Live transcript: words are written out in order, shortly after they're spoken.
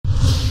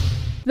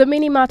The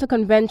Minamata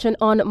Convention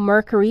on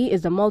Mercury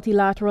is a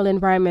multilateral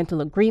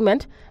environmental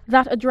agreement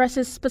that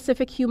addresses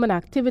specific human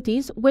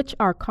activities which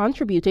are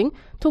contributing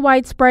to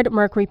widespread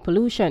mercury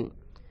pollution.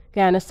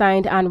 Guyana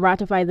signed and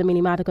ratified the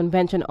Minamata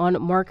Convention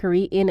on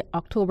Mercury in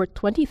October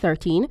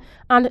 2013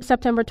 and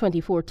September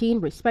 2014,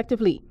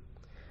 respectively.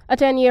 A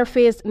 10-year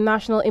phased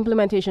national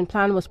implementation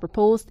plan was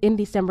proposed in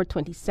December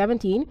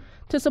 2017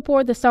 to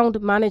support the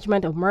sound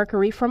management of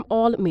mercury from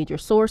all major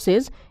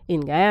sources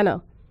in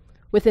Guyana.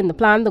 Within the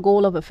plan, the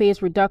goal of a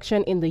phased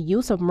reduction in the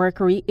use of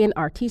mercury in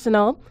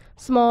artisanal,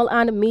 small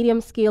and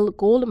medium-scale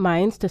gold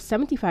mines to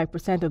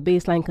 75% of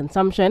baseline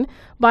consumption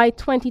by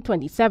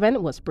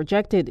 2027 was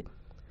projected.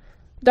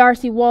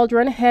 Darcy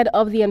Waldron, head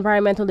of the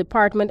Environmental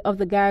Department of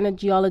the Guyana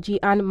Geology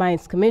and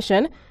Mines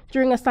Commission,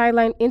 during a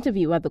sideline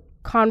interview at the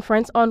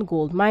Conference on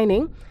Gold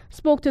Mining,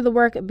 spoke to the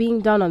work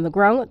being done on the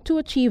ground to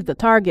achieve the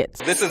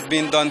targets. This has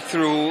been done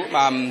through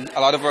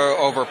a lot of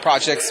our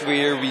projects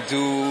where we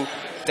do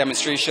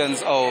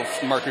demonstrations of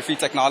mercury-free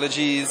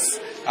technologies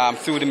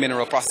through the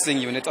mineral processing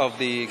unit of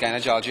the Guyana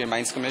Geology and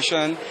Mines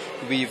Commission.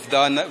 We've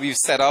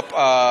set up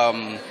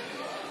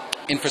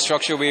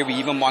infrastructure where we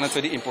even monitor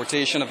the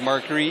importation of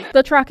mercury.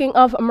 The tracking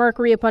of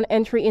mercury upon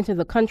entry into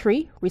the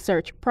country,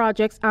 research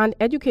projects, and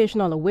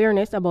educational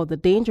awareness about the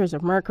dangers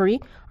of mercury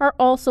are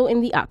also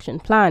in the action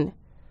plan.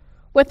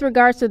 With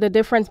regards to the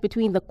difference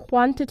between the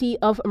quantity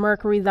of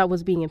mercury that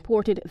was being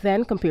imported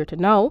then compared to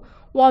now,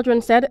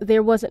 Waldron said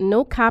there was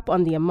no cap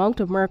on the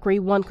amount of mercury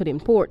one could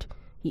import.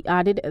 He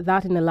added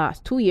that in the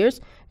last 2 years,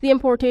 the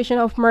importation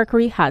of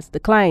mercury has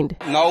declined.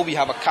 Now we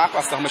have a cap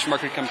as to how much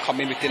mercury can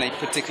come in within a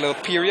particular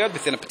period,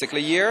 within a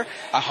particular year,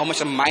 and how much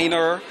a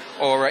miner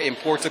or an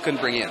importer can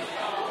bring in.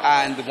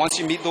 And once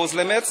you meet those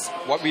limits,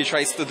 what we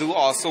try to do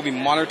also, we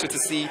monitor to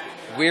see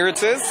where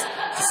it is,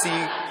 to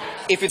see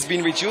if it's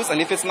been reduced, and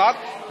if it's not,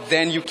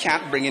 then you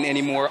can't bring in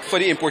any more. For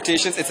the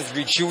importations, it is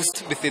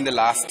reduced within the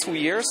last 2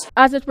 years.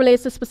 As it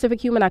relates to specific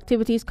human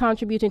activities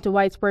contributing to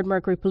widespread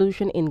mercury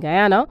pollution in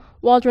Guyana,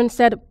 Waldron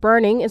said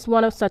burning is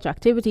one of such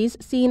activities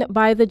seen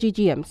by the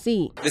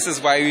Ggmc. This is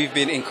why we've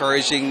been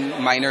encouraging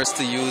miners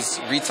to use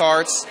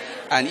retards,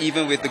 and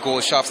even with the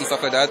gold shops and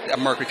stuff like that,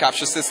 mercury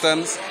capture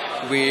systems,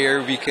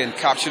 where we can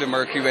capture the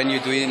mercury when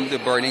you're doing the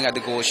burning at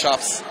the gold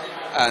shops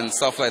and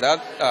stuff like that.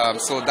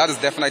 So that is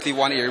definitely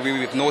one area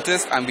we've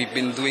noticed, and we've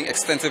been doing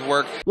extensive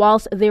work.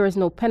 Whilst there is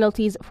no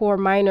penalties for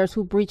miners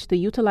who breach the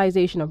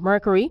utilization of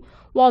mercury,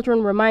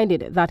 Waldron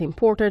reminded that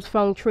importers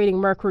found trading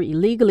mercury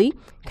illegally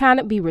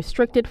can be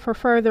restricted for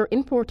further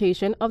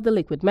importation of the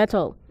liquid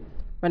metal.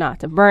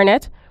 Renata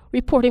Burnette,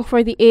 reporting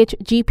for the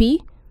Ggp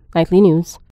Nightly News.